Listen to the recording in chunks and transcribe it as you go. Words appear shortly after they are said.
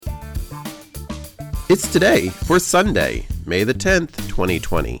It's today for Sunday, May the 10th,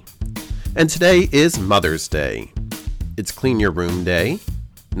 2020. And today is Mother's Day. It's Clean Your Room Day,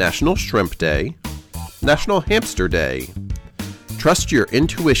 National Shrimp Day, National Hamster Day, Trust Your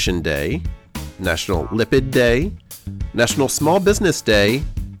Intuition Day, National Lipid Day, National Small Business Day,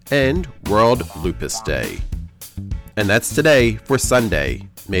 and World Lupus Day. And that's today for Sunday,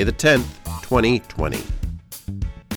 May the 10th, 2020.